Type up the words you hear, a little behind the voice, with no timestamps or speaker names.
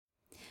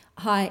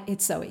Hi,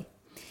 it's Zoe.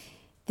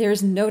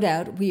 There's no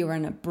doubt we are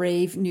in a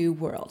brave new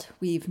world.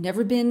 We've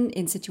never been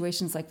in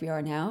situations like we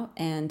are now,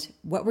 and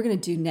what we're going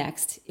to do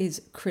next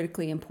is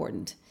critically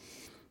important.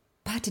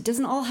 But it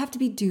doesn't all have to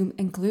be doom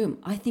and gloom.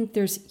 I think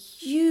there's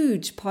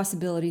huge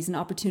possibilities and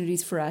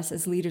opportunities for us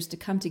as leaders to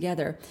come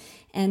together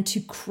and to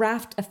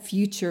craft a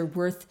future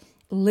worth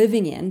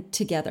living in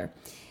together.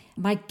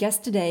 My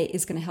guest today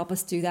is going to help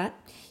us do that.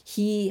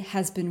 He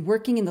has been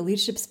working in the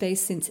leadership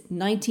space since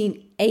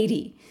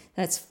 1980.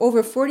 That's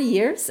over 40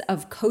 years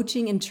of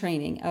coaching and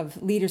training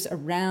of leaders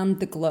around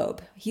the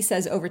globe. He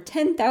says over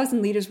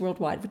 10,000 leaders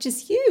worldwide, which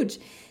is huge.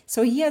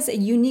 So he has a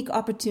unique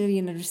opportunity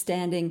and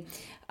understanding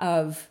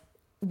of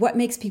what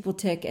makes people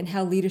tick and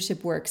how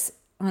leadership works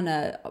on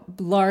a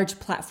large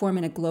platform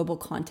in a global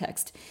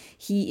context.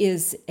 He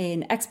is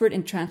an expert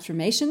in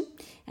transformation,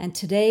 and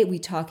today we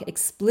talk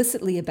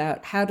explicitly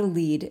about how to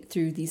lead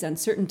through these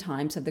uncertain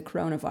times of the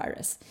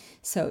coronavirus.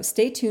 So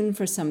stay tuned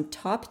for some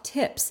top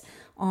tips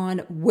on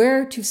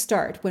where to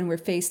start when we're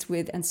faced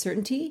with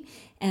uncertainty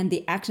and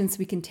the actions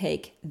we can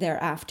take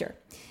thereafter.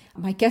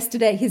 My guest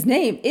today, his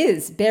name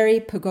is Barry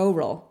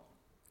Pogorel.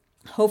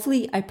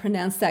 Hopefully I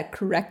pronounced that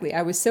correctly.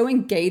 I was so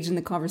engaged in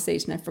the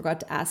conversation, I forgot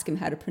to ask him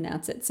how to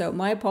pronounce it. So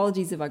my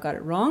apologies if I got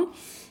it wrong,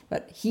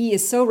 but he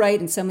is so right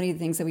in so many of the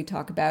things that we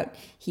talk about.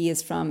 He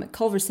is from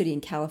Culver City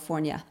in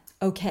California.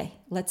 Okay,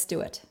 let's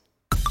do it.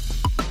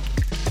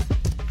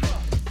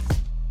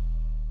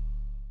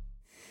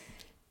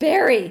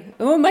 Barry,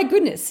 oh my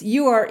goodness,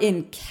 you are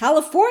in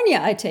California,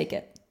 I take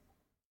it.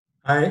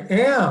 I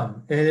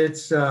am, and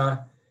it's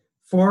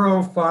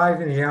 4:05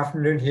 in the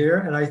afternoon here,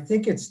 and I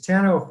think it's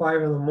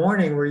 10:05 in the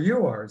morning where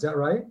you are. Is that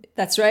right?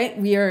 That's right.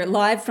 We are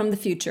live from the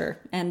future,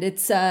 and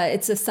it's a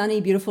sunny,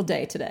 beautiful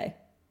day today.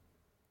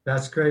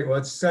 That's great. Well,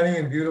 it's sunny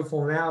and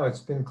beautiful now. It's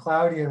been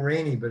cloudy and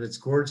rainy, but it's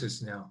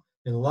gorgeous now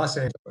in Los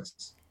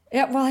Angeles.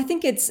 Yeah, well, I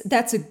think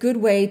that's a good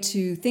way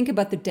to think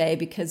about the day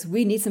because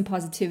we need some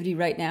positivity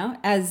right now.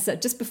 As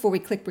just before we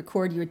click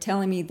record, you were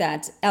telling me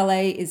that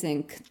LA is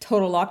in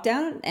total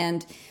lockdown,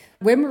 and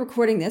when we're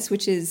recording this,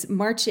 which is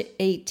March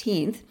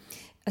 18th,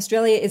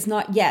 Australia is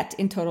not yet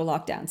in total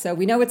lockdown. So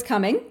we know it's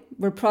coming.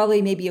 We're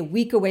probably maybe a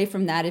week away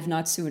from that, if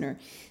not sooner.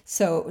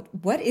 So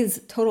what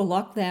is total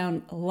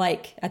lockdown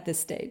like at this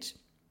stage?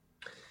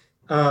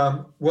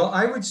 Well,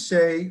 I would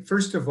say,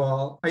 first of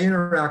all, I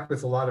interact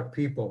with a lot of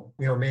people,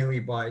 mainly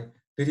by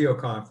video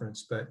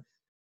conference, but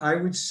I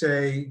would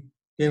say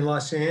in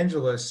Los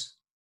Angeles,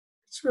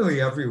 it's really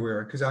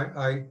everywhere because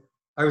I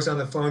was on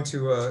the phone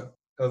to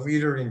a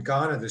leader in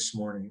Ghana this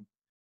morning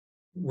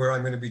where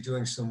I'm going to be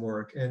doing some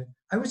work. And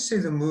I would say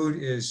the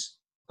mood is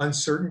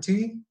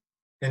uncertainty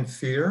and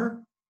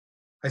fear.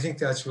 I think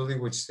that's really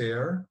what's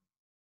there.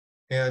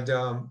 And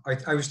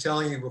I was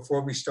telling you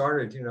before we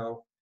started,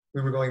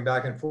 we were going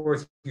back and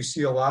forth. You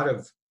see a lot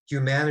of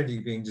humanity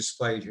being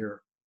displayed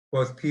here,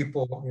 both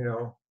people,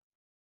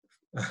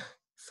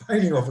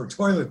 fighting over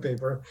toilet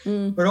paper,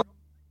 but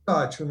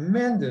also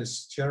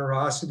tremendous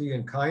generosity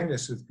and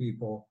kindness with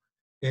people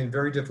in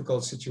very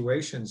difficult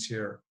situations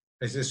here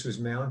as this was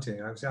mounting.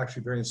 I was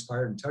actually very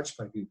inspired and touched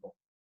by people.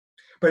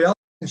 But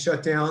LA's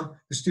shut down.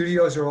 The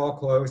studios are all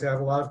closed. I have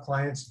a lot of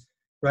clients,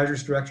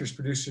 writers, directors,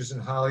 producers in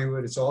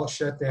Hollywood. It's all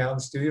shut down.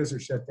 The studios are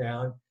shut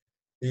down.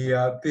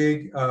 The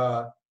big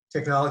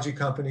technology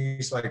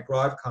companies like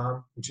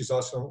Broadcom, which is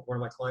also one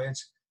of my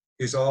clients,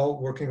 is all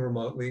working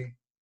remotely,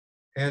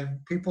 and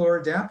people are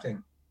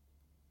adapting.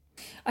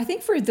 I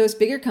think for those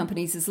bigger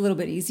companies, it's a little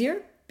bit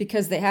easier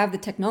because they have the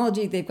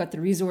technology, they've got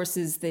the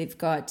resources, they've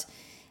got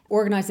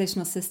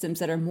organizational systems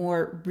that are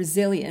more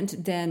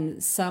resilient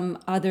than some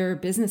other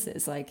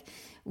businesses. Like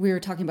we were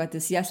talking about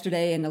this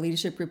yesterday in a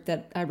leadership group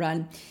that I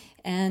run,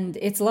 and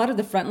it's a lot of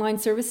the frontline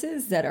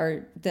services that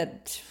are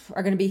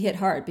going to be hit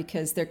hard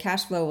because their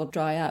cash flow will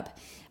dry up.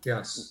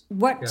 Yes.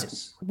 What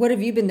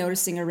have you been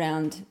noticing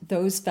around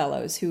those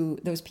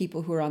those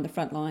people who are on the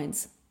front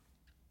lines?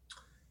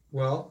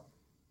 Well,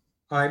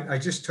 I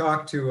just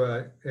talked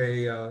to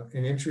an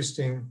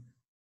interesting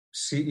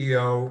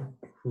CEO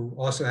who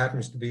also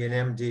happens to be an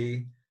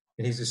MD,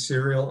 and he's a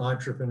serial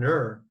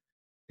entrepreneur.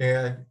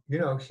 And,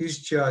 he's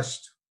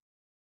just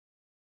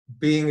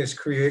being as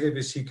creative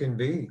as he can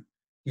be.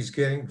 He's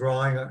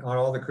drawing on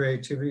all the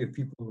creativity of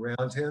people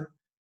around him.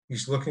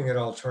 He's looking at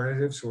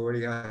alternatives for what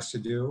he has to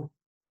do.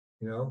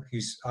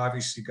 He's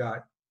obviously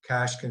got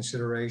cash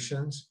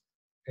considerations,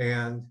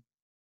 and,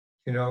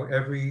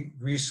 every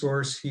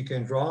resource he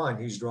can draw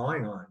on, he's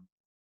drawing on.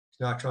 He's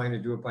not trying to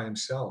do it by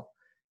himself.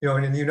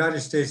 And in the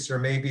United States, there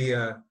may be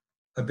a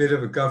bit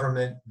of a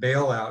government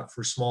bailout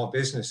for small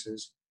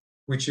businesses,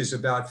 which is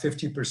about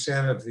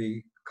 50% of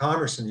the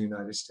commerce in the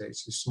United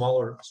States is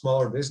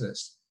smaller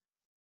business.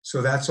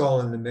 So that's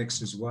all in the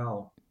mix as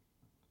well.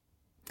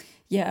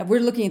 Yeah, we're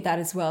looking at that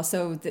as well.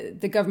 So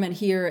the government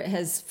here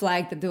has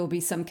flagged that there will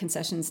be some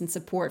concessions and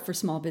support for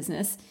small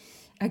business.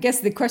 I guess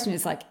the question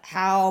is like,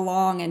 how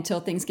long until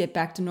things get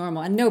back to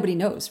normal? And nobody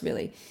knows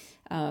really.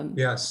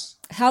 Yes.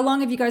 How long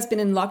have you guys been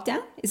in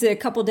lockdown? Is it a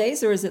couple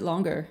days or is it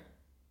longer?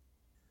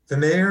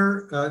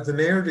 The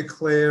mayor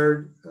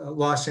declared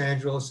Los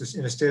Angeles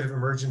in a state of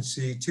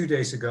emergency 2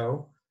 days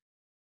ago.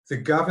 The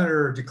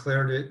governor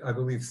declared it, I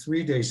believe,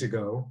 3 days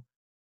ago.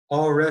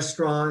 All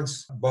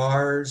restaurants,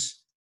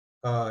 bars,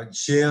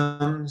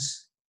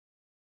 gyms,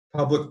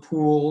 public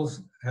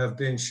pools have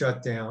been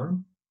shut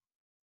down.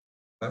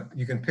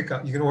 You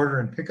can order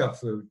and pick up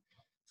food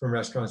from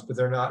restaurants, but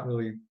they're not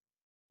really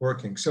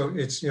working. So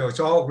it's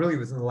all really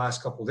within the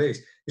last couple of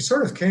days. It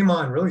sort of came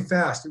on really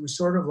fast. It was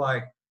sort of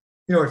like,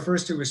 at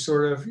first it was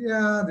sort of,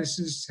 yeah, this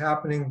is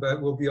happening,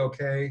 but we'll be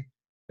okay.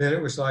 Then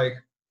it was like,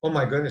 oh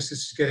my goodness, this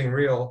is getting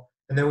real.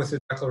 And then with the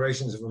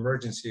declarations of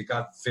emergency, it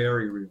got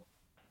very real.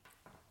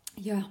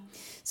 Yeah.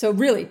 So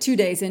really 2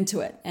 days into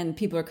it, and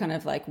people are kind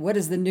of like, what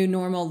does the new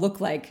normal look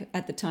like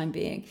at the time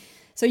being?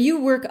 So you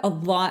work a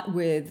lot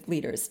with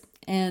leaders.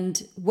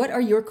 And what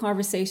are your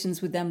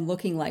conversations with them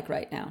looking like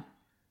right now?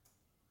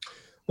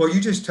 Well,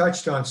 you just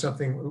touched on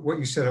something, what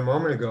you said a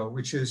moment ago,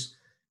 which is,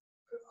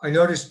 I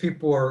noticed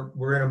people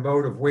were in a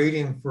mode of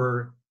waiting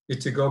for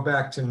it to go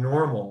back to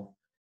normal.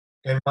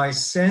 And my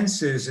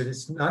sense is that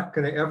it's not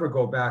going to ever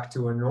go back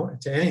to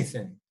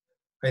anything.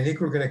 I think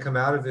we're going to come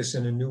out of this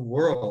in a new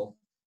world.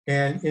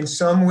 And in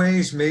some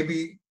ways,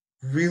 maybe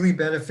really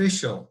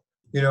beneficial.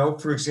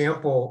 For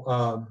example,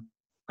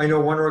 I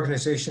know one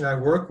organization I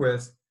work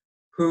with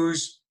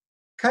who's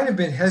kind of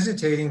been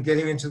hesitating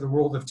getting into the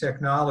world of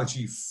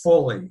technology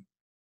fully.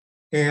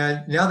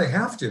 And now they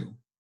have to.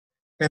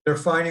 And they're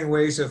finding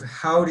ways of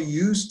how to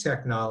use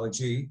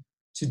technology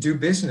to do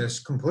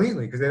business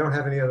completely because they don't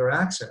have any other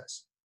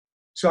access.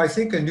 So I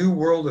think a new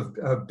world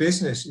of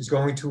business is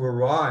going to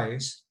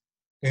arise.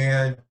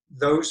 And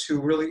those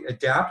who really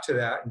adapt to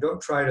that and don't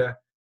try to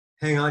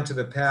hang on to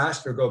the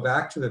past or go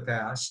back to the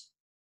past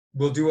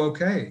will do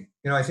okay.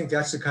 I think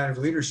that's the kind of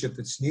leadership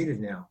that's needed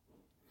now.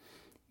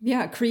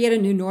 Yeah, create a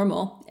new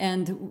normal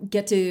and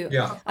get to...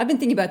 Yeah. I've been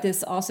thinking about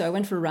this also. I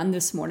went for a run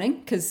this morning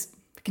because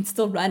I can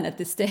still run at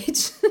this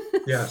stage.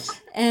 Yes.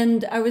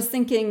 And I was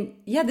thinking,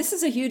 yeah, this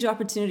is a huge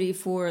opportunity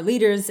for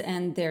leaders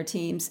and their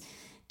teams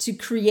to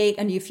create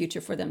a new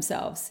future for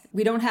themselves.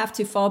 We don't have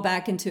to fall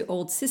back into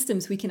old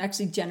systems. We can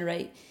actually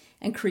generate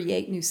and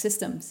create new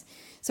systems.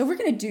 So if we're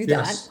going to do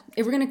that, Yes.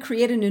 if we're going to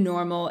create a new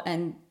normal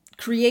and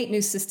create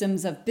new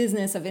systems of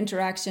business, of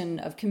interaction,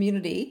 of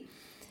community,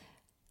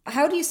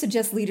 how do you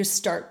suggest leaders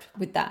start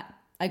with that?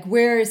 Like,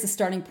 where is the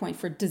starting point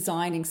for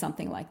designing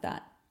something like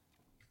that?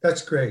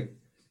 That's great.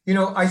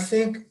 I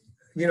think,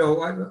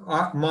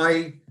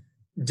 my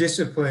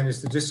discipline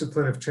is the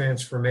discipline of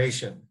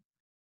transformation.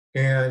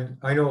 And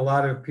I know a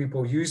lot of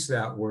people use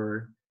that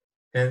word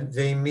and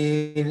they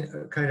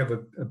mean kind of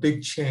a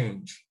big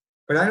change.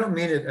 But I don't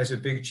mean it as a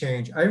big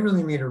change. I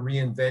really mean a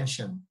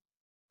reinvention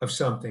of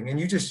something. And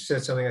you just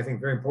said something I think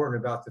very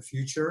important about the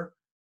future.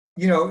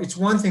 It's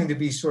one thing to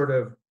be sort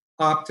of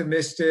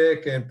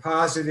optimistic and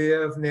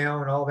positive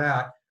now and all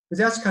that, but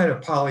that's kind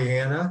of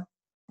Pollyanna.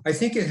 I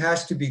think it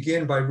has to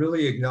begin by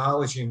really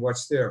acknowledging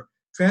what's there.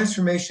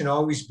 Transformation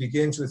always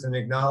begins with an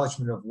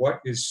acknowledgement of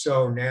what is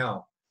so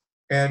now.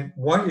 And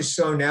what is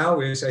so now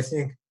is, I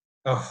think,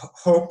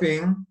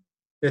 hoping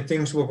that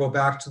things will go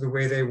back to the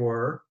way they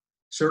were.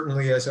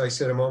 Certainly, as I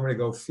said a moment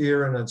ago,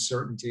 fear and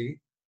uncertainty.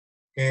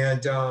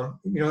 And,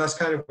 that's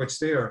kind of what's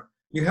there.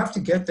 You have to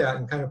get that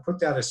and kind of put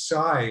that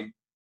aside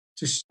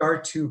to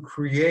start to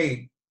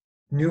create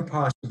new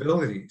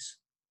possibilities.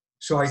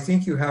 So I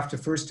think you have to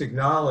first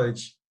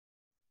acknowledge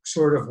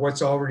sort of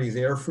what's already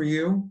there for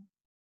you.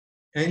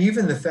 And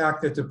even the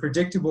fact that the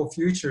predictable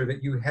future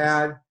that you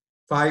had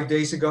 5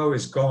 days ago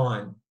is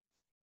gone.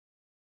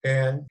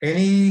 And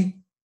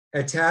any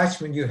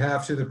attachment you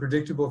have to the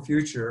predictable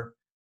future,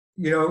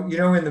 in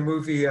the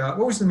movie, what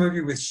was the movie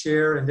with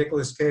Cher and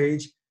Nicolas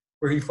Cage,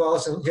 where he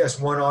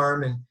has one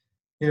arm and,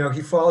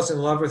 he falls in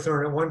love with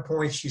her. And at one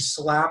point she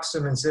slaps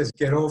him and says,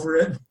 "Get over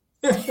it."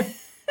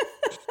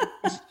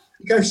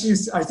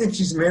 Because I think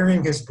she's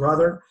marrying his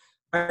brother.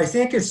 I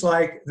think it's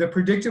like the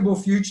predictable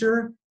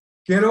future,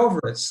 get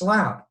over it,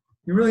 slap.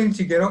 You really need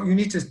to you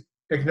need to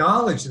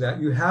acknowledge that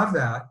you have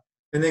that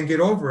and then get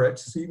over it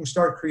so you can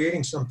start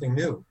creating something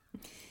new.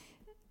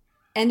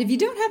 And if you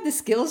don't have the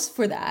skills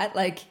for that,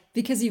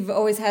 because you've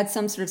always had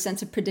some sort of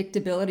sense of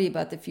predictability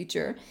about the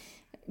future,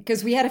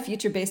 because we had a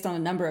future based on a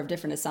number of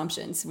different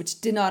assumptions,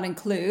 which did not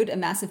include a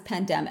massive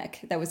pandemic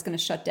that was going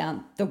to shut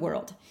down the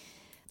world.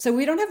 So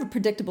we don't have a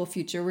predictable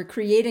future. We're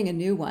creating a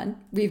new one.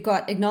 We've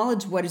got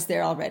acknowledge what is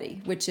there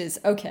already, which is,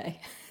 okay,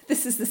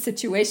 this is the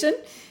situation.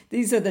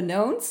 These are the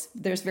knowns.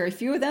 There's very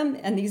few of them.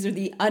 And these are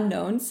the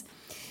unknowns.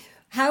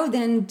 How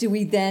then do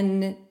we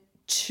then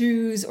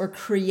choose or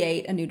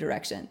create a new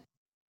direction?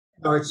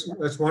 No,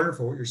 that's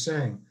wonderful what you're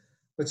saying.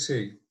 Let's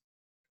see.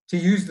 To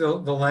use the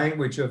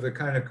language of the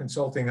kind of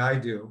consulting I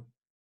do,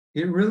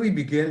 it really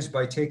begins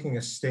by taking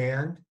a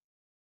stand.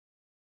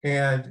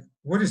 And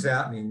what does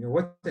that mean?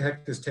 What the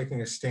heck does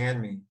taking a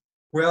stand mean?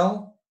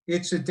 Well,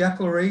 it's a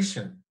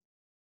declaration.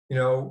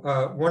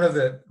 One of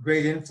the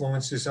great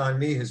influences on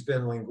me has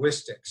been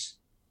linguistics.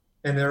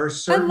 And there are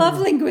certain... I love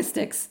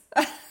linguistics.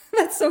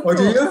 That's That's so Oh, do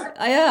cool. you?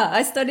 Yeah,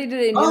 I studied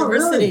it in Oh,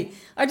 really? university.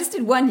 I just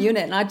did one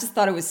unit and I just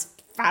thought it was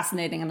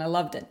fascinating and I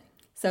loved it.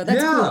 So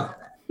that's Yeah.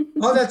 cool.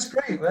 Oh, that's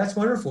great. Well, that's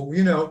wonderful.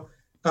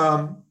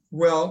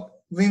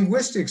 Well,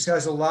 linguistics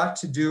has a lot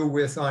to do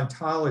with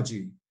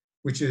ontology,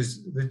 which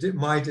is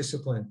my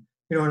discipline.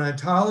 An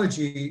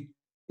ontology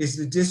is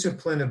the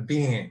discipline of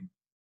being.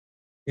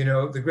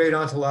 The great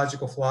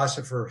ontological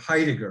philosopher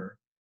Heidegger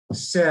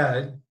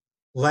said,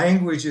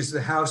 language is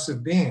the house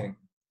of being.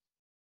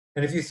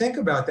 And if you think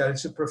about that,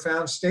 it's a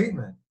profound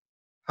statement.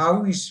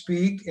 How we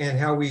speak and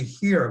how we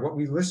hear, what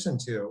we listen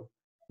to,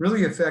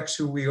 really affects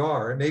who we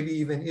are, and maybe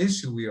even is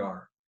who we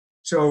are.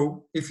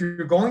 So if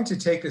you're going to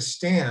take a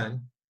stand,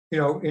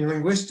 in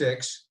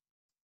linguistics,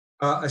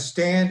 a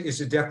stand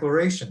is a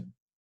declaration.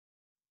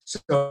 So,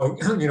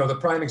 the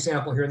prime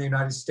example here in the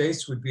United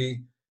States would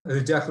be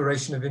the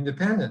Declaration of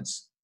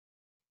Independence.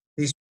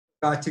 These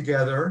people got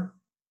together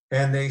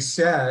and they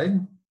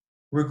said,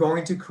 we're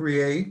going to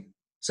create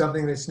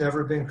something that's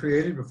never been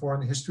created before in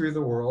the history of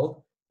the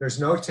world. There's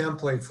no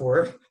template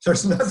for it.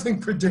 There's nothing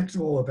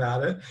predictable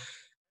about it.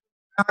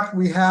 In fact,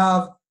 we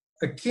have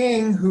a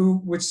king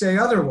who would say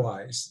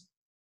otherwise,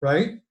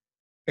 right?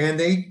 And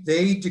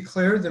they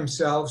declared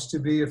themselves to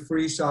be a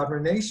free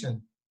sovereign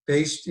nation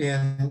based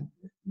in,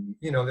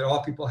 that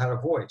all people had a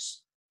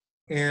voice.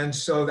 And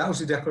so that was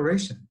a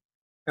declaration.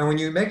 And when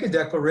you make a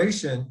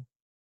declaration,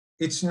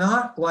 it's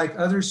not like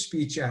other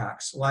speech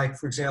acts, like,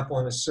 for example,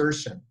 an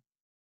assertion.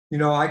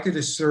 I could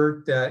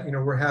assert that,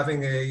 we're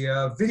having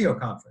a video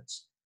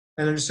conference.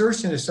 And an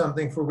assertion is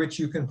something for which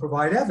you can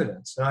provide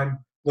evidence. And I'm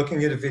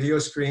looking at a video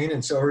screen,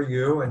 and so are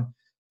you. And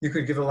you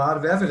could give a lot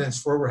of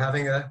evidence for we're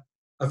having a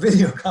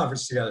video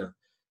conference together.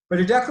 But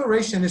a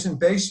declaration isn't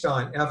based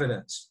on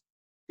evidence.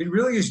 It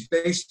really is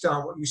based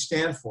on what you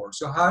stand for.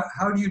 So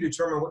how do you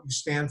determine what you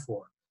stand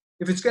for?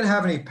 If it's going to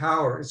have any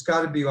power, it's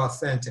got to be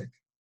authentic.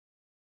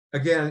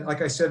 Again,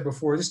 like I said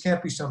before, this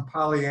can't be some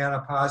Pollyanna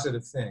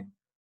positive thing.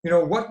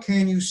 What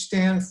can you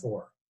stand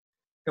for?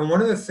 And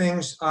one of the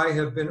things I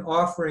have been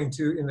offering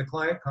to in the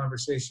client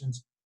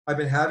conversations I've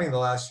been having the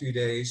last few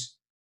days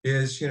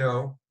is,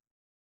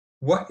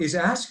 what is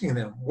asking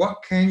them, what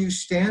can you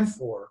stand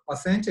for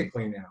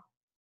authentically now?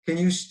 Can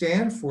you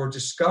stand for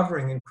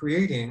discovering and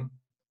creating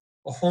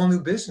a whole new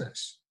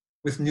business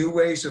with new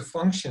ways of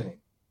functioning?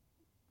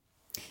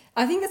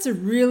 I think that's a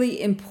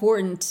really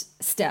important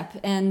step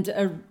and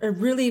a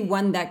really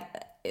one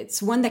that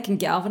can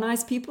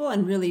galvanize people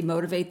and really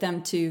motivate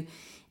them to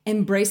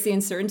embrace the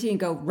uncertainty and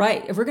go,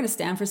 right, if we're going to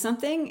stand for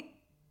something,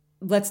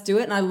 let's do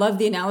it. And I love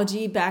the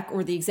analogy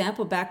the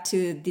example back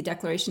to the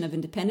Declaration of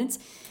Independence,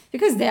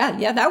 because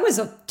that was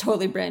a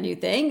totally brand new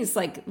thing. It's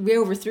like we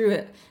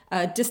overthrew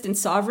a distant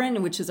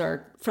sovereign, which is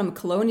from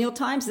colonial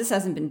times. This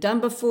hasn't been done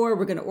before.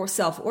 We're going to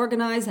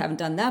self-organize, haven't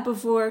done that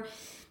before.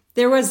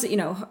 There was,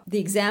 the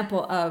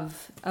example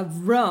of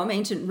Rome,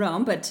 ancient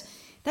Rome, but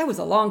that was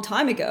a long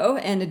time ago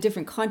and a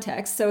different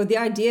context. So the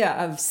idea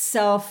of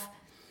self-creating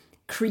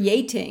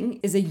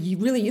is a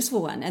really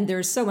useful one. And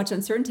there's so much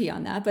uncertainty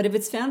on that. But if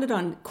it's founded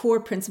on core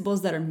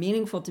principles that are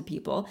meaningful to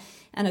people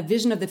and a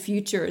vision of the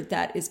future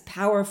that is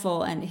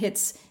powerful and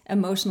hits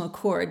emotional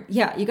chord,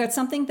 you got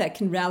something that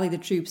can rally the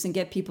troops and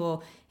get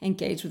people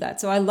engaged with that.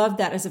 So I love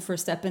that as a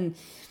first step. And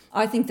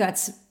I think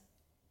that's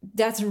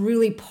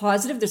really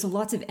positive. There's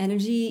lots of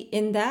energy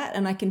in that.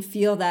 And I can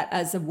feel that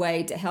as a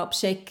way to help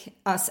shake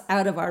us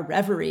out of our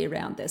reverie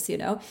around this,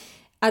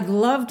 I'd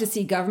love to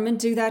see government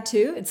do that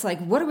too. It's like,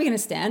 what are we going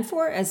to stand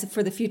for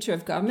the future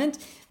of government?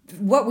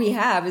 What we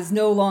have is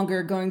no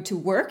longer going to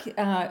work.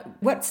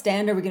 What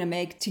stand are we going to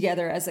make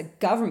together as a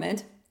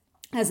government,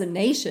 as a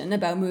nation,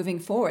 about moving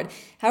forward?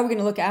 How are we going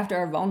to look after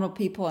our vulnerable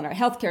people and our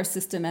healthcare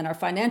system and our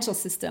financial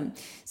system?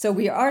 So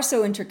we are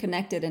so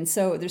interconnected. And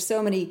so there's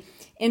so many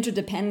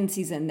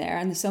interdependencies in there,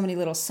 and there's so many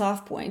little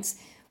soft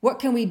points. What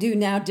can we do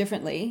now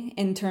differently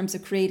in terms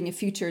of creating a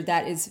future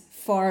that is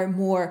far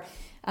more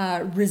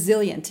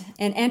resilient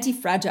and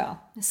anti-fragile?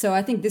 So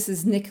I think this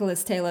is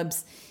Nicholas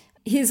Taleb's,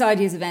 his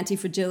ideas of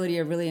anti-fragility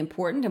are really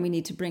important, and we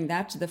need to bring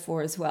that to the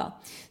fore as well.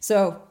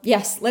 So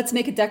yes, let's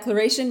make a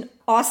declaration.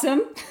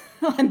 Awesome.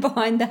 I'm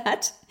behind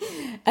that.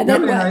 And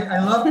then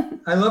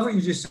I love what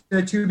you just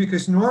said too,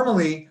 because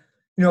normally,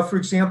 for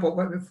example,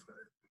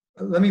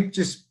 let me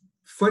just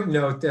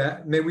footnote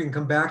that, maybe we can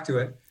come back to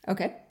it.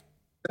 Okay.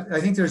 I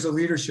think there's a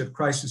leadership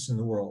crisis in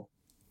the world.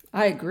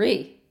 I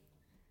agree.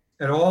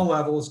 At all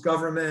levels,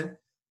 government,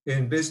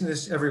 in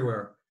business,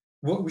 everywhere.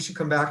 We should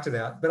come back to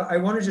that. But I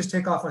want to just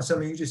take off on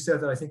something you just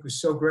said that I think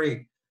was so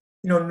great.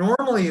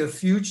 Normally a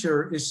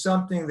future is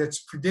something that's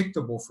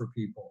predictable for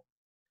people.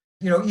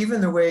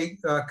 Even the way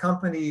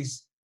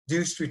companies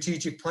do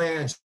strategic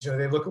plans,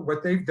 they look at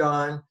what they've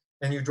done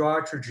and you draw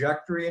a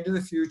trajectory into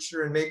the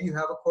future, and maybe you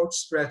have quote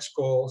stretch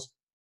goals,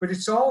 but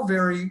it's all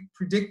very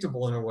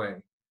predictable in a way.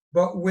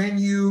 But when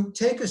you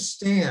take a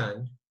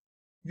stand,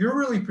 you're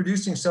really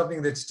producing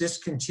something that's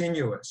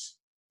discontinuous.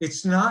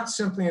 It's not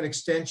simply an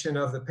extension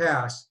of the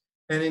past.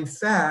 And in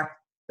fact,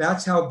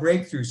 that's how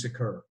breakthroughs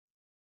occur.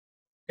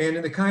 And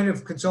in the kind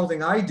of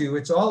consulting I do,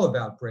 it's all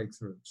about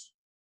breakthroughs.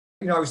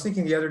 I was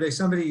thinking the other day,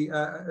 somebody,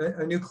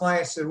 a new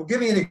client said, well, give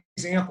me an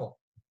example.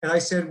 And I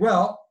said,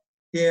 well,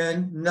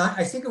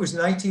 I think it was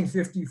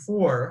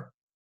 1954,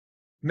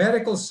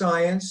 medical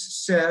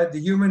science said the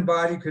human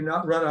body could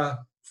not run a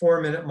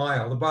 4-minute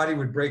mile. The body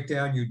would break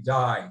down, you'd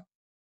die.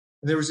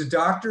 And there was a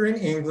doctor in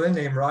England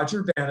named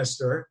Roger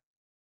Bannister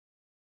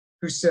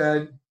who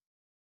said,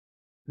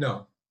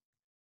 no.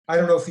 I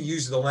don't know if he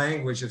used the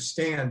language of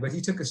stand, but he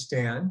took a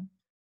stand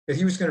that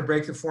he was going to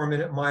break the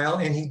 4-minute mile,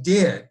 and he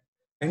did.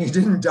 And he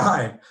didn't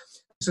die.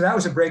 So that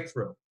was a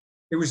breakthrough.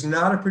 It was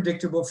not a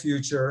predictable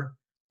future.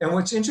 And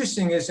what's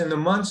interesting is in the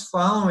months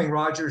following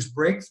Roger's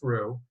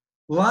breakthrough,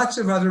 lots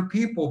of other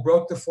people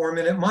broke the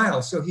 4-minute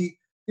mile. So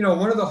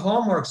one of the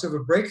hallmarks of a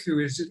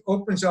breakthrough is it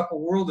opens up a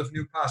world of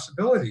new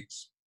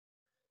possibilities.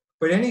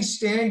 But any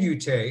stand you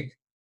take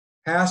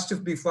has to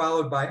be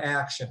followed by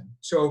action.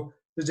 So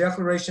the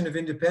Declaration of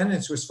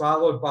Independence was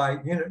followed by,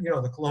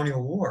 the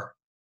Colonial War.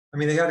 I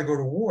mean, they had to go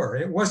to war.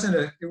 It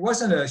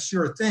wasn't a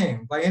sure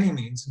thing by any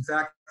means. In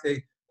fact,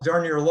 they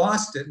darn near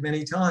lost it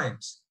many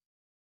times.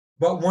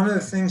 But one of the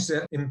things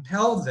that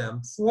impelled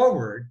them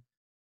forward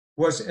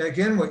was,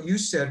 again, what you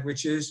said,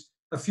 which is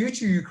a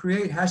future you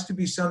create has to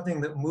be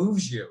something that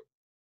moves you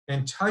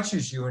and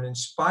touches you and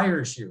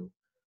inspires you.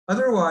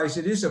 Otherwise,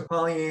 it is a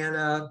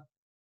Pollyanna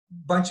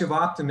bunch of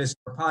optimism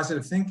or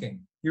positive thinking.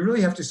 You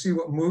really have to see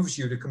what moves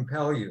you to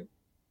compel you.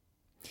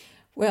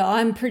 Well,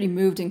 I'm pretty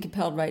moved and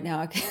compelled right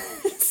now.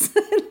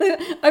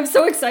 I'm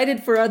so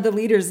excited for the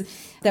leaders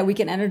that we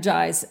can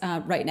energize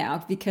right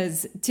now,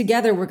 because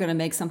together we're going to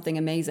make something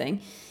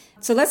amazing.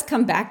 So let's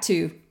come back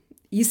to,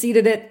 you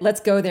seeded it, let's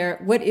go there.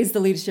 What is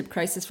the leadership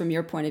crisis from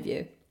your point of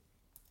view?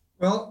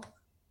 Well,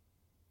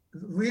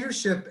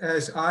 leadership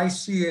as I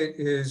see it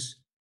is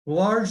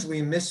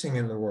largely missing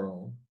in the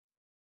world.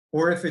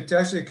 Or if it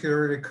does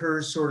occur, it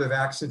occurs sort of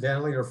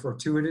accidentally or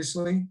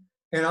fortuitously.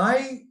 And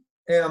I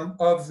am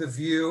of the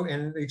view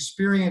and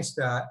experience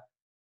that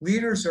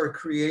leaders are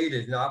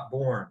created, not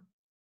born.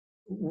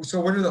 So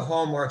what are the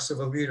hallmarks of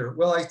a leader?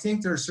 Well, I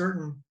think there are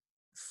certain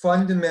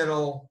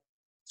fundamental,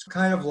 it's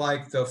kind of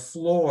like the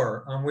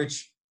floor on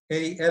which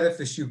any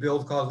edifice you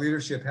build called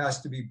leadership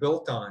has to be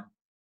built on.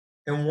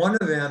 And one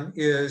of them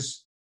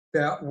is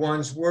that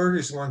one's word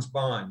is one's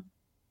bond.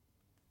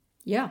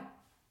 Yeah.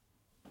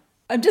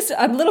 I'm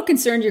a little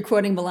concerned you're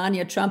quoting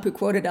Melania Trump, who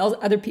quoted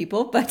other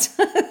people, but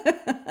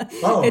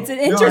it's an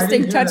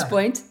interesting touch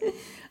point.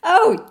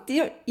 Oh,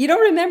 you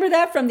don't remember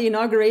that from the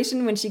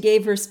inauguration when she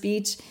gave her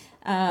speech,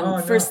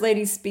 First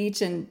Lady's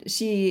speech, and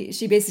she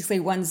basically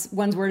one's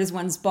word is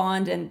one's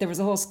bond, and there was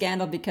a whole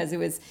scandal because it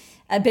was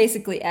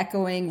basically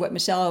echoing what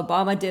Michelle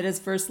Obama did as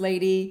First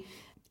Lady.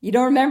 You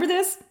don't remember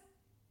this?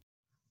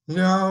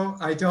 No,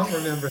 I don't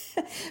remember.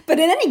 But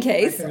in any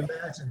case,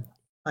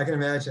 I can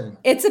imagine.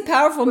 It's a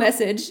powerful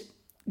message,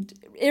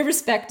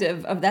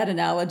 irrespective of that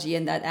analogy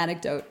and that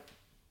anecdote.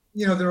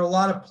 There are a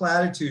lot of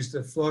platitudes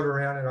that float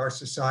around in our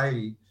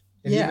society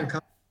and even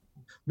come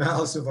from the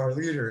mouths of our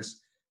leaders.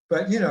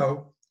 But,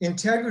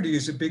 integrity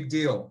is a big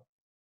deal.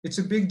 It's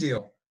a big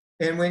deal.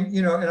 And when,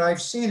 and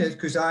I've seen it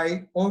because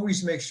I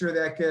always make sure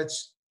that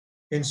gets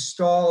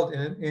installed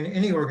in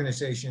any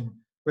organization,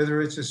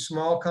 whether it's a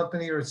small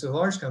company or it's a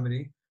large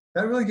company,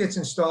 that really gets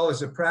installed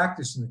as a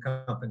practice in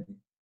the company,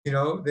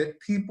 that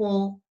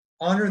people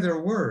honor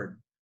their word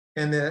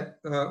and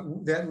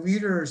that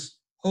leaders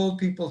hold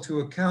people to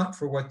account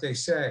for what they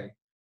say,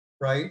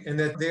 right? And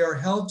that they are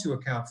held to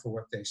account for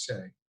what they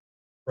say,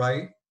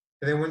 right?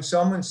 And then when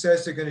someone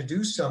says they're going to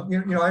do something,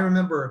 I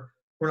remember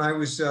when I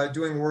was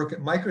doing work at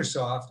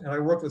Microsoft, and I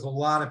worked with a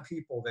lot of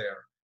people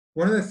there.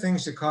 One of the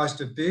things that caused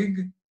a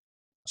big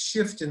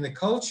shift in the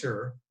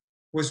culture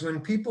was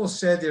when people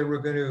said they were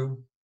going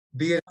to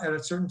be at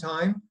a certain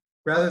time,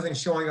 rather than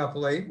showing up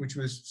late, which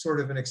was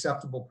sort of an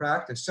acceptable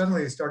practice.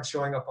 Suddenly they started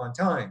showing up on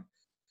time.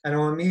 And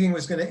when a meeting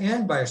was going to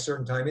end by a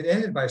certain time, it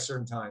ended by a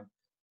certain time.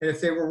 And if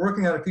they were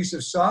working on a piece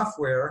of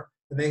software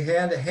and they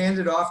had to hand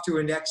it off to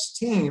a next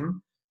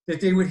team,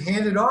 that they would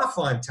hand it off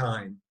on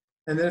time.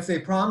 And that if they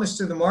promised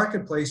to the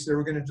marketplace they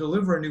were going to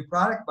deliver a new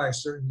product by a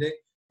certain date,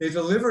 they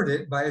delivered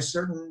it by a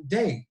certain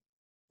date.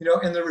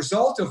 And the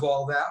result of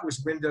all that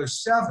was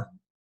Windows 7,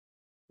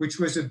 which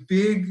was a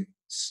big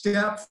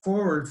step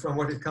forward from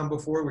what had come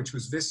before, which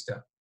was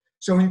Vista.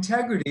 So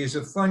integrity is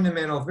a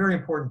fundamental, very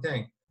important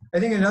thing. I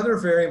think another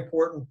very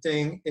important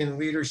thing in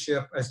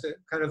leadership as the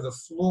kind of the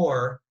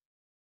floor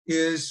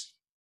is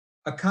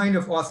a kind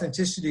of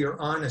authenticity or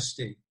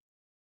honesty.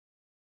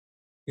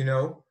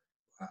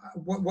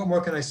 What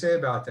more can I say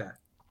about that?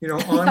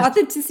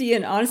 Authenticity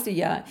and honesty,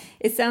 yeah.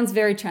 It sounds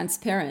very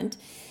transparent.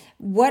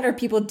 What are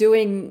people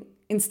doing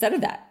instead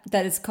of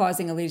that is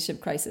causing a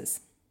leadership crisis?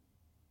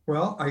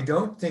 Well, I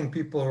don't think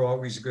people are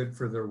always good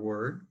for their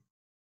word.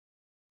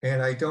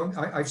 And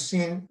I've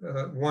seen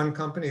one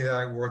company that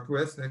I worked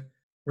with that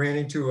ran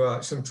into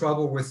some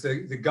trouble with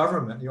the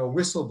government. A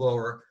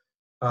whistleblower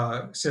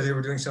said they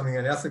were doing something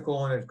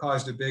unethical, and it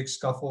caused a big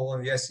scuffle,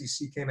 and the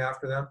SEC came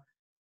after them.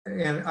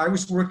 And I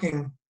was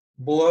working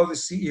below the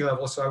CEO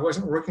level, so I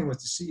wasn't working with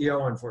the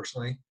CEO,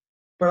 unfortunately.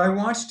 but I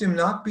watched him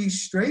not be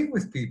straight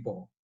with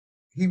people.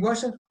 He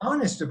wasn't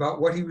honest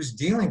about what he was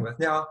dealing with.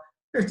 Now,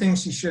 there are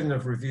things he shouldn't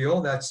have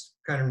revealed. That's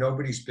kind of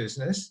nobody's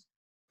business.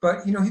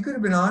 But, he could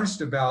have been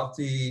honest about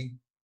the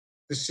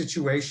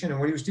situation and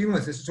what he was dealing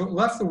with. So it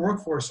left the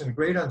workforce in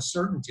great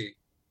uncertainty.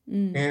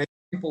 And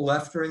people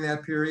left during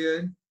that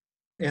period,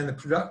 and the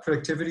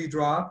productivity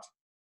dropped.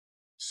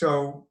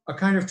 So a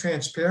kind of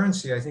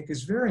transparency, I think,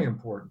 is very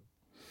important.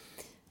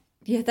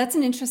 Yeah, that's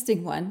an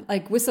interesting one.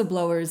 Like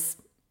whistleblowers,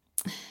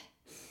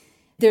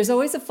 there's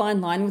always a fine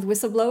line with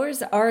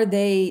whistleblowers. Are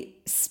they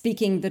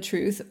speaking the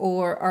truth,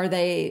 or are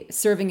they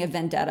serving a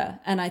vendetta?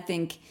 And I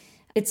think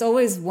it's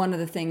always one of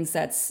the things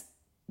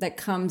that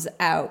comes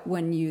out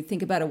when you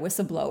think about a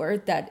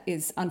whistleblower that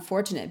is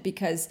unfortunate,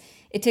 because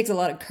it takes a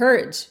lot of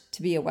courage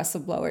to be a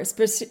whistleblower,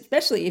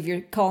 especially if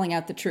you're calling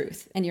out the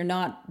truth and you're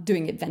not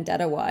doing it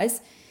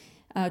vendetta-wise.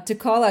 To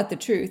call out the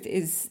truth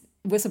is,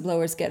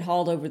 whistleblowers get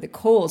hauled over the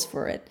coals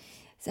for it.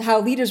 So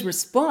how leaders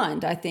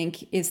respond, I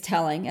think, is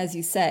telling, as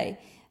you say.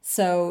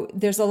 So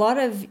there's a lot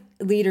of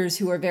leaders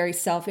who are very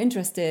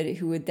self-interested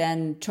who would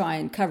then try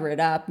and cover it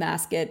up,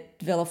 mask it,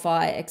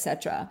 vilify,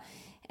 etc.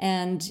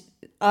 And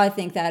I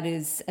think that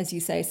is, as you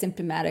say,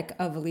 symptomatic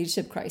of a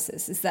leadership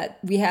crisis, is that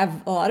we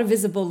have a lot of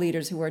visible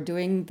leaders who are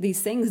doing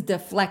these things,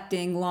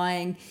 deflecting,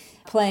 lying,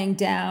 playing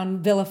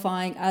down,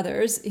 vilifying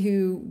others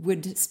who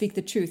would speak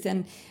the truth.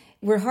 And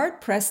we're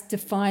hard pressed to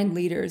find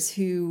leaders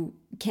who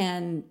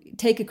can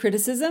take a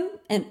criticism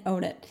and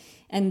own it.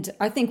 And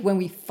I think when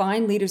we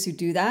find leaders who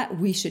do that,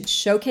 we should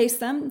showcase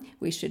them,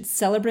 we should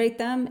celebrate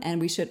them, and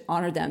we should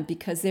honor them,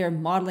 because they're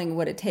modeling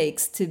what it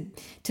takes to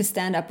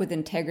stand up with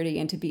integrity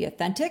and to be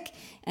authentic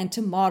and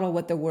to model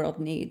what the world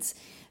needs.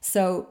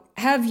 So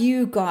have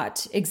you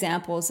got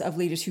examples of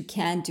leaders who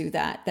can do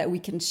that we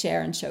can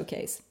share and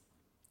showcase?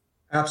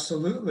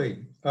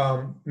 Absolutely.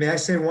 May I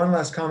say one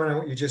last comment on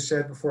what you just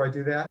said before I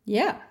do that?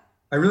 Yeah.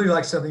 I really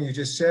like something you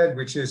just said,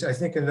 which is, I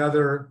think,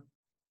 another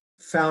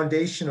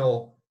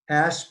foundational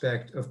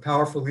aspect of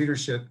powerful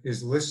leadership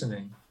is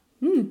listening.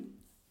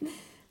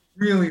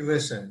 Really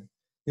listen,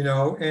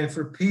 and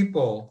for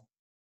people,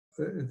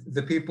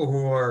 the people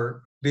who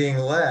are being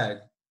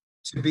led,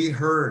 to be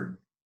heard,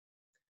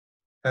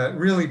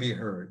 really be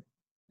heard.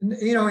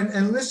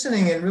 And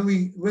listening, and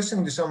really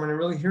listening to someone and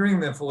really hearing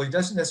them fully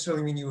doesn't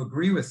necessarily mean you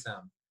agree with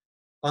them.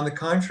 On the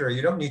contrary,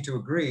 you don't need to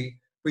agree,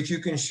 but you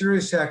can sure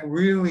as heck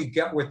really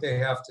get what they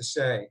have to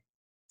say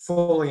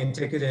fully and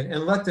take it in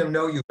and let them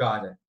know you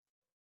got it.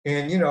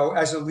 And,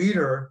 as a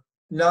leader,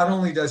 not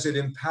only does it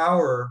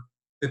empower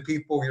the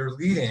people you're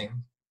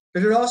leading,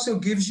 but it also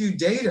gives you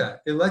data.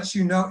 It lets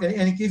you know,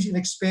 and it gives you and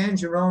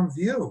expands your own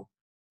view.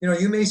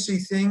 You may see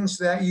things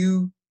that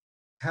you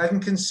hadn't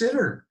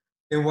considered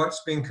in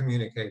what's being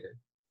communicated.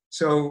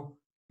 So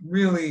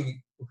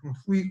really,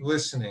 complete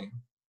listening,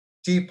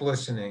 deep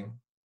listening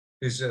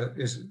is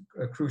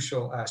a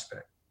crucial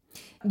aspect.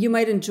 You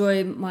might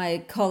enjoy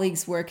my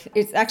colleague's work.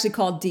 It's actually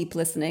called Deep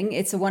Listening.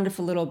 It's a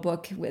wonderful little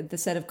book with a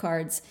set of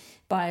cards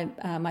by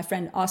my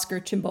friend Oscar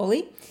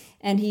Cimboli.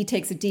 And he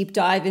takes a deep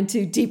dive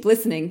into deep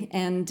listening.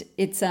 And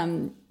it's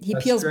he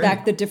That's peels great.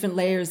 back the different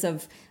layers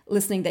of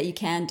listening that you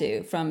can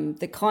do, from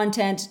the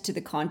content to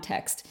the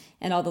context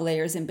and all the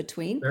layers in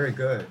between. Very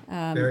good.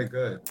 Very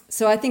good.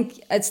 So I think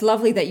it's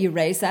lovely that you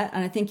raise that.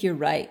 And I think you're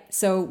right.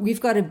 So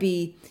we've got to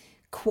be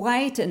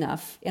quiet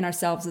enough in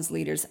ourselves as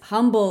leaders,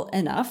 humble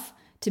enough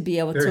to be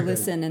able to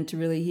listen and to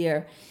really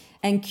hear,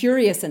 and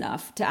curious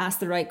enough to ask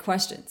the right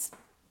questions.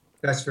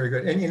 That's very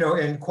good. And,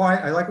 and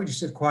quiet, I like what you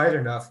said, quiet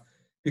enough,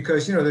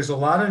 because, there's a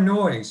lot of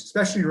noise,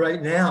 especially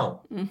right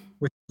now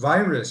with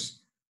virus.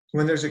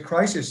 When there's a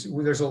crisis,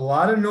 there's a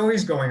lot of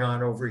noise going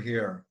on over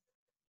here.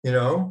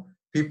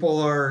 People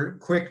are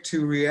quick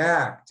to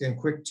react and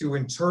quick to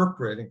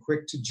interpret and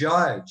quick to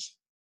judge.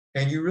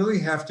 And you really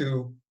have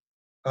to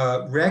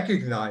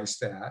recognize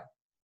that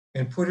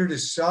and put it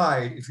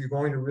aside if you're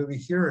going to really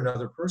hear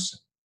another person.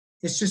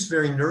 It's just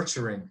very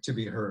nurturing to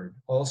be heard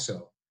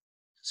also.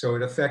 So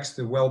it affects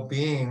the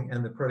well-being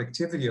and the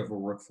productivity of a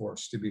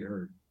workforce to be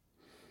heard.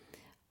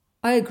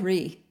 I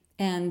agree.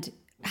 And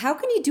how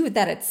can you do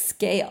that at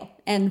scale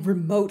and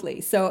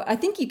remotely? So I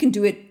think you can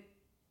do it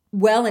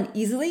well and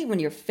easily when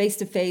you're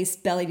face-to-face,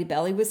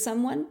 belly-to-belly with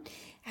someone.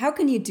 How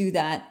can you do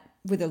that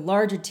with a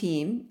larger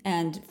team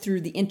and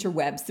through the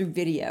interwebs, through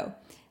video?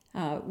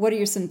 What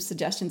are some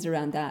suggestions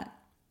around that?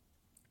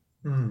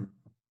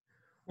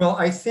 Well,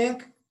 I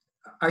think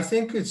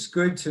it's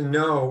good to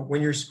know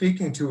when you're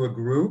speaking to a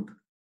group,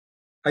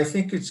 I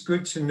think it's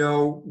good to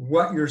know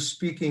what you're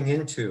speaking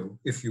into,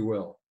 if you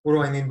will. What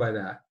do I mean by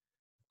that?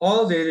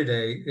 All day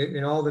today,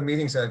 in all the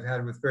meetings I've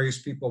had with various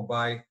people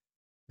by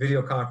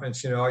video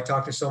conference, I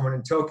talked to someone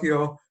in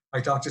Tokyo,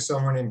 I talked to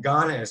someone in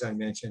Ghana, as I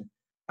mentioned.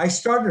 I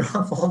started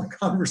off all the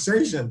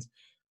conversations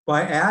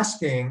by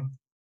asking,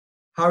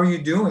 how are you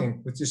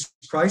doing with this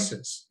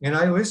crisis? And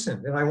I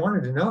listened and I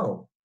wanted to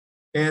know.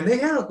 And they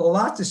had a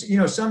lot to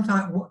say.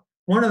 Sometimes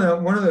one of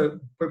the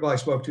people I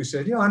spoke to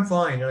said, I'm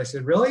fine. And I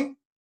said, really?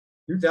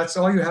 That's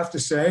all you have to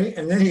say?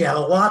 And then he had a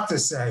lot to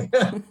say,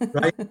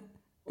 right?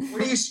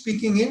 What are you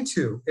speaking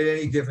into at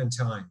any given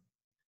time?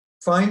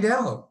 Find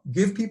out.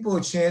 Give people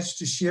a chance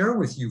to share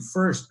with you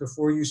first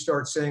before you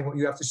start saying what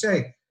you have to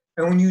say.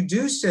 And when you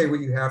do say what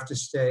you have to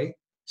say,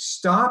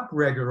 stop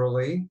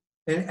regularly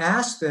and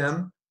ask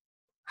them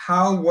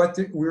how what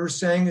we were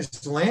saying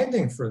is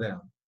landing for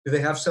them. Do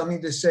they have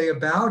something to say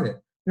about it?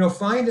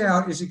 Find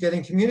out, is it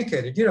getting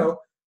communicated?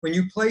 When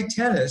you play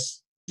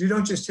tennis, you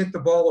don't just hit the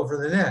ball over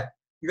the net.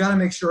 You got to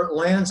make sure it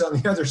lands on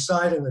the other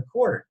side in the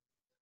court.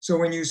 So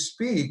when you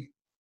speak,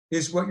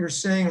 is what you're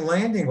saying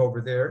landing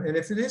over there? And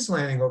if it is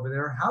landing over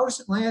there, how is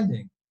it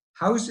landing?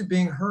 How is it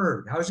being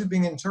heard? How is it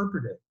being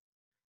interpreted?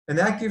 And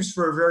that gives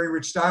for a very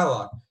rich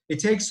dialogue. It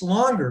takes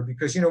longer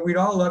because, we'd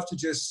all love to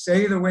just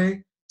say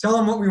tell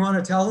them what we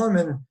want to tell them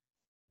and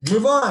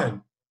move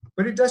on.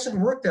 But it doesn't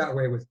work that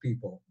way with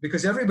people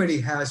because everybody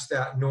has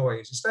that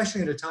noise,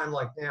 especially at a time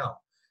like now.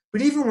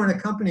 But even when a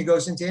company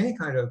goes into any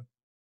kind of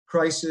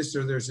crisis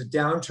or there's a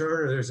downturn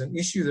or there's an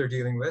issue they're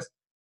dealing with,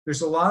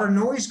 there's a lot of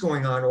noise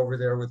going on over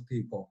there with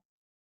people.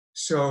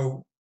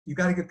 So you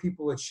got to give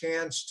people a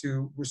chance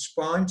to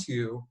respond to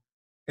you.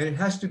 And it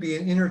has to be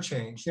an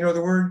interchange. The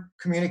word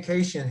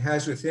communication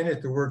has within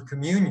it the word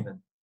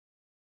communion,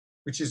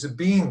 which is a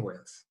being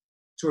with.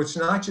 So it's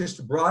not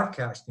just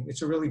broadcasting,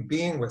 it's a really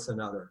being with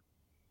another.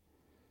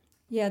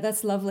 Yeah,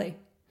 that's lovely.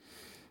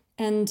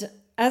 And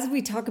as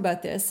we talk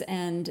about this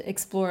and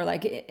explore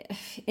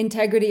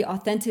integrity,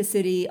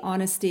 authenticity,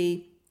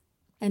 honesty,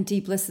 and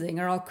deep listening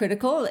are all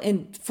critical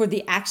for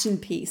the action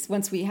piece.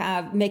 Once we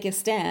make a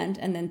stand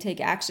and then take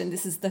action,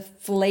 this is the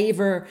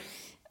flavor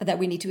that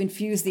we need to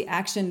infuse the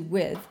action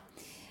with.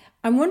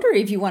 I'm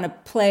wondering if you want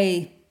to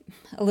play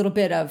a little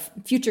bit of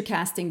future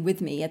casting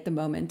with me at the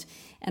moment.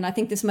 And I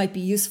think this might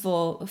be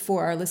useful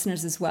for our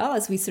listeners as well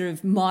as we sort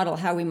of model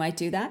how we might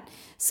do that.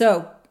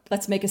 So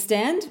let's make a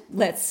stand.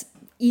 Let's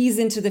ease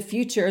into the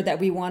future that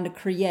we want to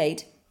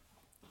create.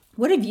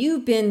 What have you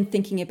been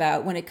thinking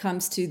about when it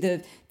comes to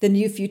the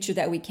new future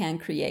that we can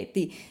create,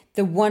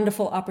 the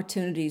wonderful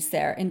opportunities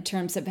there in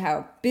terms of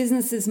how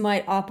businesses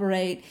might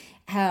operate,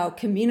 how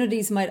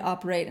communities might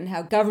operate, and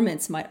how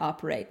governments might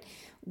operate?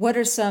 What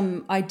are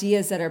some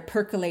ideas that are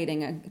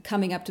percolating and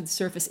coming up to the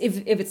surface?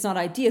 If it's not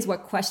ideas,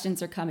 what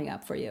questions are coming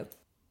up for you?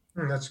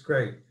 That's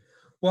great.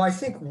 Well, I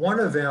think one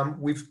of them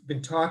we've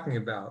been talking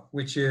about,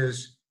 which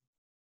is,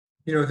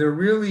 there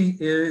really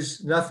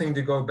is nothing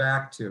to go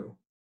back to.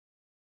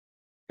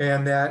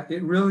 And that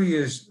it really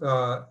is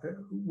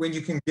when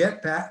you can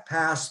get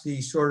past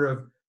the sort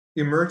of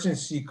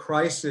emergency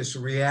crisis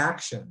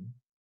reaction,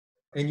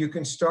 and you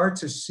can start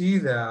to see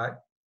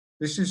that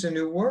this is a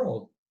new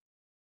world.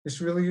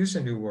 This really is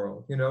a new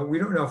world. We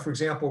don't know, for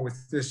example,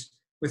 with this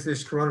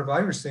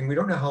coronavirus thing, we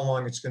don't know how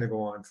long it's going to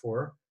go on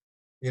for.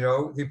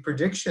 The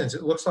predictions,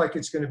 it looks like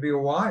it's going to be a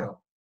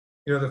while.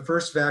 The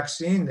first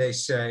vaccine, they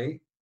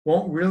say,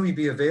 won't really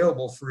be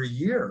available for a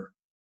year.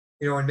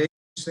 And maybe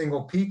this thing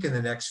will peak in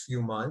the next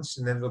few months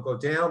and then it'll go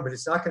down, but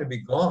it's not going to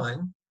be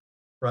gone,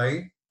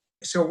 right?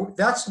 So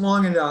that's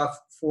long enough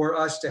for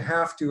us to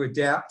have to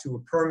adapt to a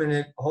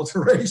permanent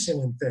alteration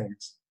in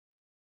things.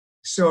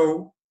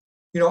 So,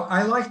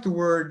 I like the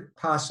word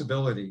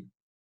possibility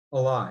a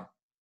lot.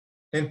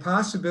 And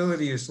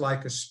possibility is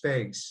like a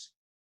space.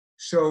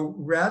 So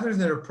rather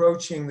than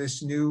approaching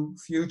this new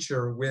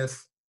future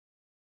with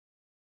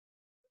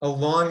a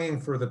longing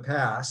for the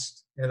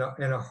past and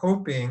a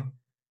hoping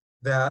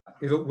that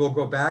we'll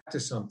go back to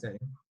something,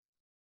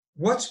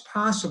 what's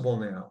possible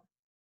now?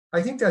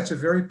 I think that's a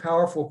very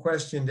powerful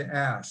question to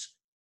ask.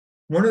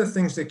 One of the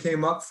things that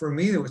came up for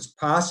me that was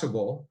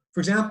possible, for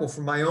example,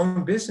 for my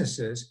own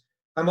businesses,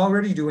 I'm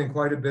already doing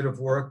quite a bit of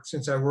work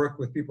since I work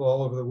with people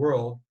all over the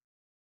world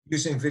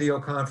using video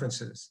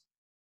conferences.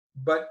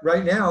 But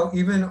right now,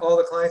 even all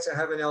the clients I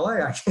have in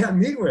LA, I can't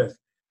meet with.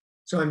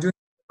 So I'm doing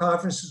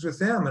conferences with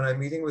them and I'm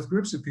meeting with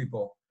groups of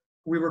people.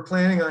 We were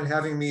planning on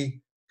having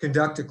me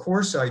conduct a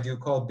course I do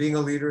called Being a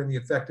Leader in the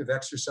Effective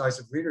Exercise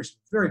of Leadership.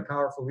 Very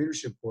powerful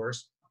leadership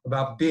course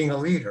about being a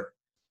leader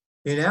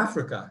in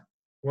Africa.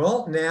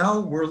 Well, now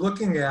we're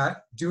looking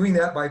at doing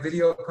that by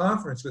video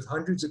conference with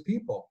hundreds of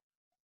people.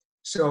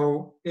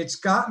 So it's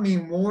got me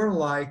more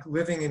like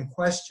living in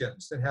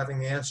questions than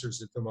having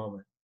answers at the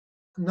moment.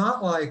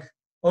 Not like,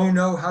 oh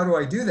no, how do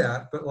I do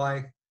that? But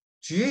like,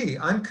 gee,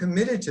 I'm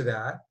committed to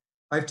that.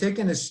 I've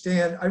taken a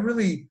stand. I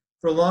really,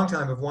 for a long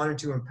time, have wanted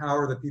to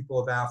empower the people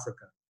of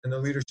Africa and the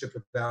leadership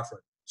of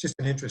Africa. It's just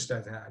an interest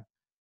I've had.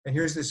 And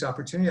here's this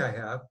opportunity I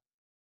have.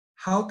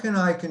 How can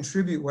I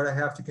contribute what I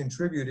have to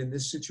contribute in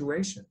this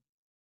situation?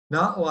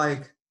 Not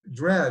like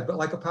dread, but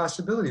like a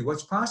possibility.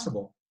 What's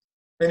possible?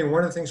 And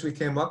one of the things we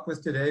came up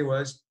with today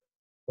was,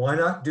 why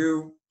not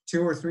do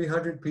 200 or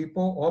 300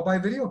 people all by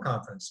video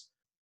conference?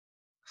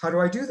 How do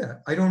I do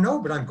that? I don't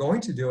know, but I'm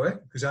going to do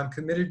it because I'm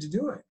committed to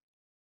do it.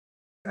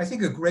 I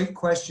think a great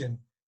question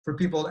for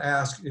people to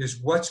ask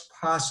is, what's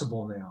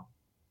possible now?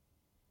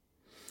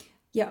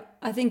 Yeah,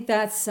 I think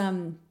that's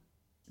a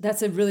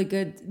really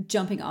good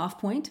jumping off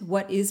point.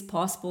 What is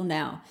possible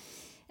now?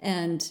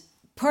 And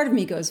part of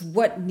me goes,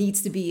 what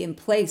needs to be in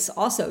place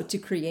also to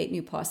create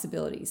new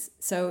possibilities?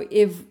 So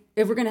if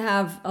we're going to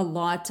have a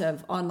lot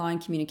of online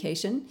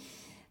communication,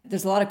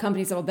 there's a lot of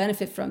companies that will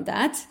benefit from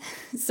that.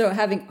 So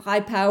having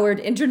high-powered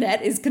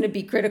internet is going to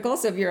be critical.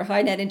 So if you're a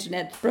high-net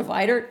internet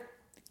provider,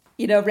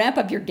 ramp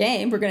up your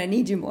game. We're going to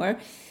need you more.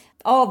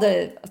 All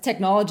the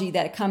technology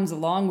that comes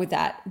along with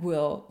that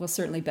will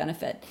certainly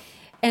benefit.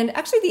 And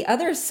actually the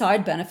other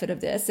side benefit of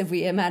this, if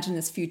we imagine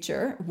this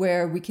future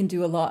where we can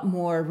do a lot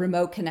more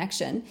remote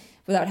connection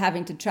without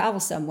having to travel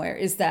somewhere,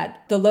 is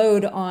that the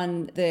load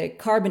on the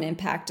carbon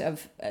impact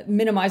of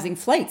minimizing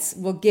flights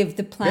will give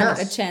the planet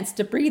a chance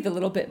to breathe a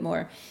little bit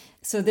more.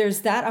 So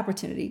there's that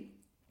opportunity.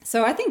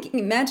 So I think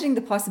imagining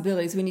the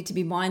possibilities, we need to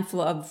be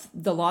mindful of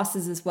the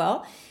losses as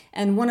well.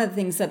 And one of the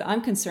things that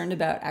I'm concerned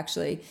about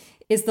actually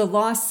is the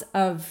loss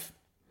of,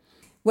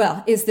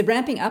 is the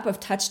ramping up of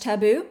touch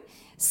taboo.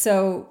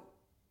 So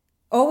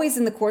always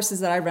in the courses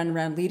that I run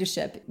around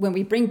leadership, when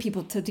we bring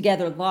people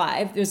together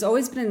live, there's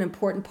always been an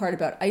important part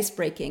about ice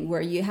breaking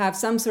where you have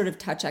some sort of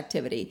touch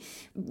activity,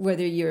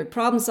 whether you're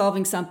problem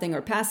solving something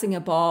or passing a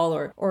ball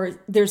or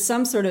there's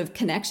some sort of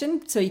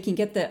connection so you can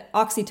get the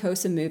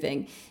oxytocin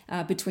moving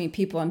between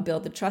people and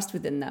build the trust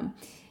within them.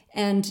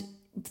 And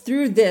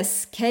through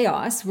this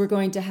chaos, we're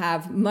going to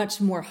have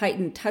much more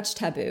heightened touch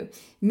taboo,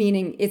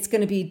 meaning it's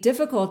going to be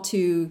difficult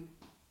to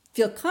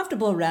feel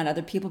comfortable around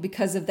other people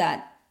because of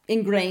that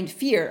ingrained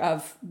fear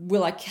of,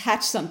 will I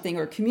catch something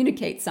or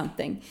communicate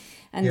something?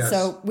 And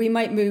so we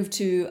might move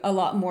to a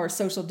lot more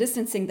social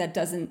distancing that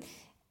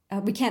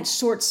we can't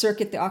short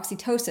circuit the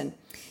oxytocin.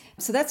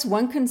 So that's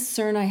one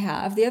concern I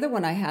have. The other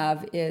one I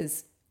have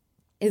is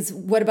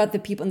what about the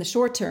people in the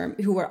short term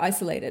who are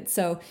isolated?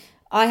 So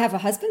I have a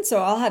husband,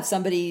 so I'll have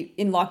somebody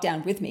in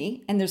lockdown with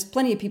me. And there's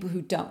plenty of people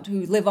who don't,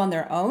 who live on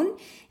their own.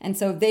 And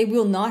so they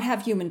will not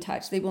have human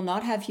touch. They will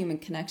not have human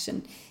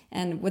connection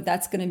and what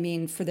that's going to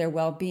mean for their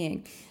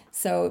well-being.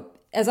 So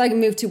as I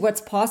move to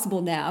what's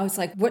possible now, it's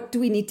like, what do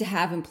we need to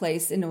have in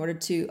place in order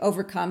to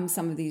overcome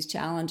some of these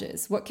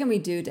challenges? What can we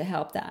do to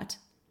help that?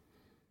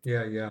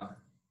 Yeah,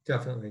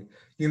 definitely.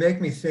 You make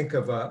me think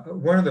of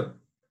one of the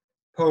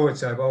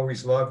poets I've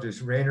always loved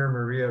is Rainer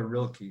Maria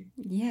Rilke.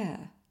 Yeah.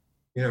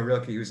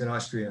 Rilke, he was an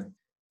Austrian.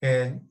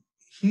 And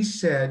he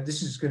said,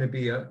 this is going to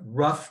be a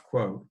rough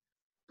quote,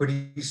 but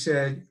he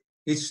said,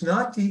 it's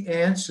not the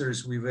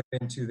answers we live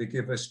into that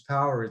give us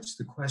power, it's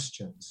the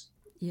questions.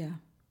 Yeah.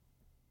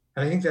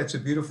 And I think that's a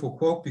beautiful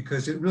quote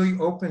because it really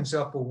opens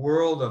up a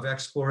world of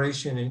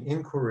exploration and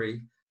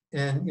inquiry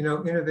and,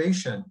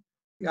 innovation.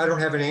 I don't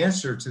have an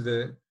answer to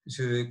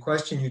the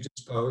question you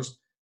just posed,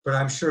 but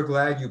I'm sure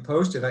glad you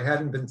posed it. I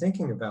hadn't been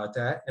thinking about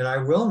that, and I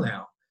will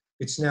now.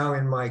 It's now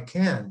in my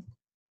ken.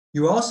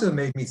 You also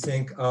made me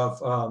think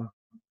of,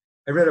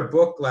 I read a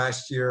book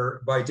last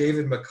year by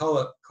David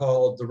McCullough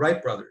called The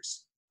Wright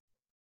Brothers.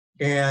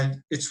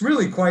 And it's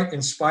really quite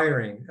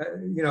inspiring,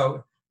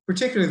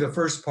 particularly the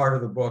first part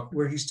of the book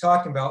where he's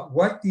talking about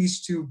what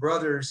these two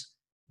brothers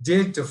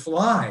did to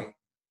fly.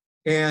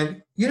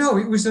 And,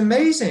 it was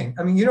amazing.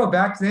 I mean,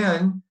 back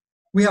then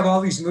we have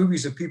all these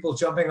movies of people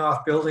jumping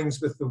off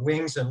buildings with the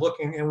wings and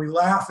looking, and we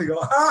laugh, we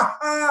go, ha,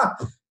 ha.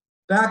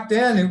 Back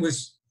then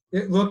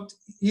it looked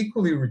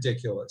equally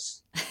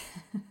ridiculous.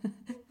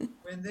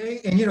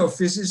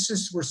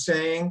 Physicists were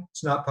saying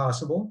it's not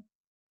possible.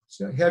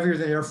 So heavier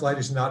than air flight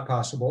is not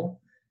possible.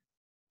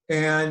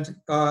 And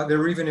there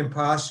were even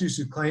imposters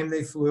who claimed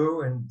they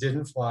flew and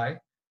didn't fly.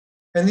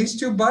 And these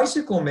two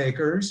bicycle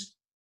makers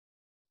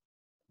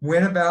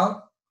went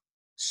about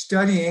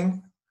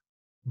studying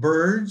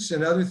birds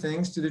and other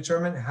things to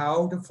determine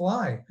how to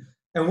fly.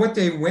 And what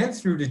they went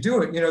through to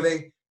do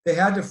it, they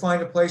had to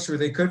find a place where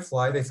they could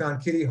fly. They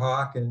found Kitty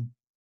Hawk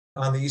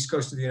on the east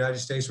coast of the United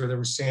States where there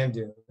were sand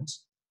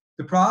dunes.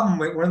 The problem,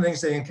 one of the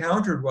things they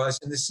encountered was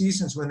in the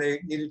seasons when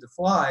they needed to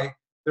fly,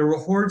 there were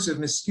hordes of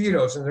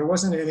mosquitoes and there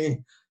wasn't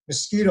any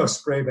mosquito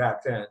spray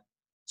back then.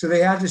 So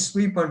they had to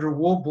sleep under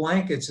wool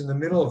blankets in the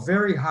middle of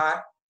very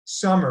hot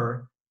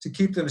summer to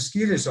keep the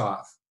mosquitoes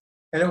off.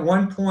 And at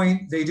one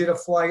point they did a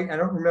flight, I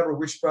don't remember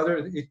which brother,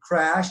 it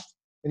crashed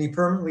and he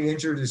permanently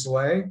injured his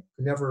leg,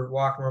 could never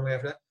walk normally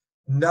after that.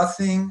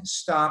 Nothing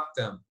stopped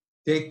them.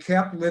 They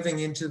kept living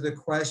into the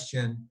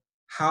question,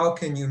 how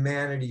can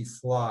humanity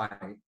fly?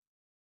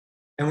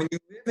 And when you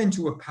live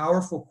into a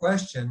powerful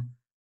question,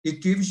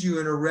 it gives you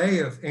an array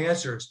of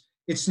answers.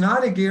 It's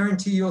not a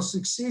guarantee you'll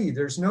succeed.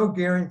 There's no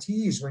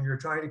guarantees when you're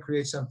trying to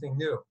create something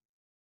new.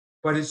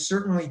 But it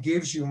certainly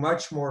gives you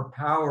much more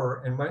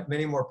power and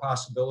many more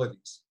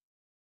possibilities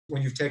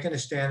when you've taken a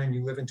stand and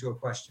you live into a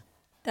question.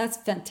 That's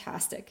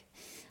fantastic.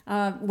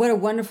 What a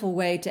wonderful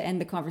way to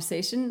end the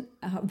conversation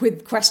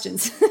with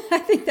questions. I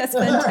think that's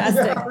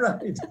fantastic. Yeah,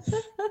 right.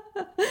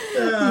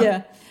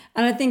 Yeah.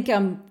 And I think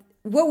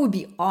what would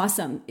be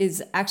awesome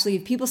is actually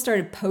if people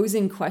started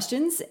posing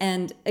questions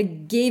and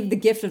gave the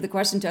gift of the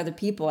question to other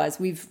people, as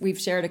we've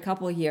shared a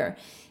couple here.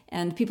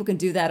 And people can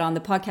do that on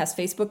the podcast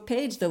Facebook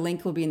page. The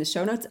link will be in the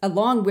show notes,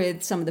 along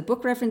with some of the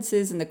book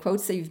references and the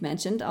quotes that you've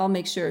mentioned. I'll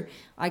make sure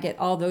I get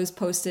all those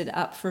posted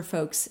up for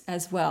folks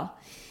as well.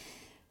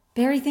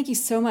 Barry, thank you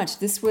so much.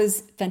 This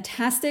was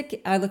fantastic.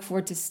 I look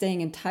forward to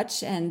staying in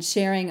touch and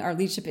sharing our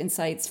leadership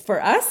insights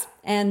for us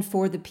and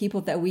for the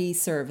people that we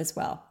serve as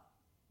well.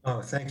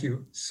 Oh, thank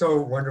you. So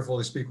wonderful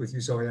to speak with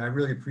you, Zoe. I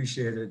really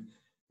appreciated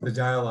the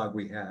dialogue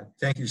we had.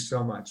 Thank you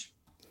so much.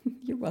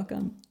 You're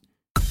welcome.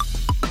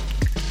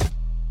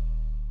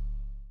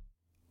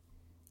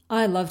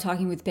 I love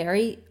talking with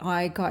Barry.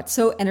 I got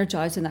so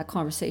energized in that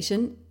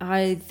conversation.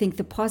 I think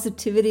the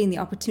positivity and the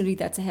opportunity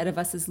that's ahead of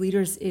us as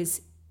leaders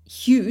is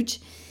huge.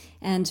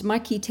 And my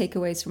key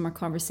takeaways from our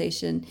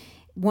conversation,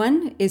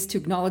 one is to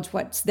acknowledge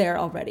what's there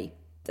already.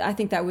 I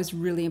think that was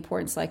really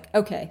important. It's like,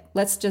 okay,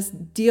 let's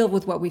just deal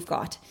with what we've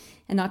got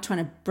and not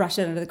trying to brush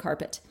it under the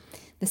carpet.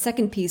 The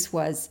second piece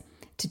was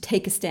to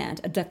take a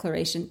stand, a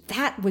declaration.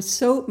 That was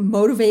so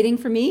motivating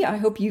for me. I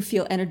hope you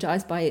feel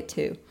energized by it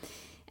too.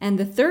 And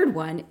the third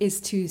one is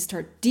to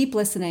start deep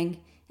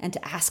listening and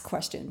to ask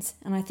questions.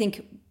 And I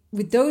think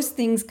with those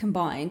things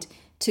combined,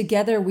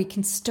 together we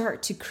can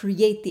start to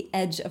create the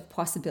edge of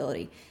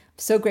possibility. I'm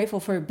so grateful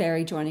for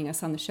Barry joining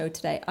us on the show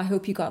today. I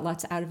hope you got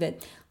lots out of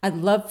it. I'd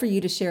love for you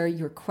to share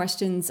your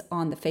questions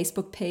on the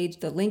Facebook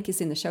page. The link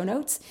is in the show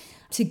notes.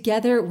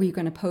 Together, we're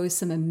going to pose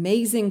some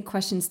amazing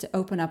questions to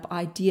open up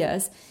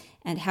ideas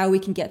and how we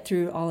can get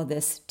through all of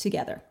this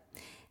together.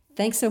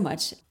 Thanks so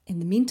much. In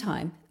the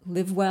meantime,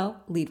 live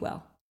well, lead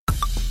well.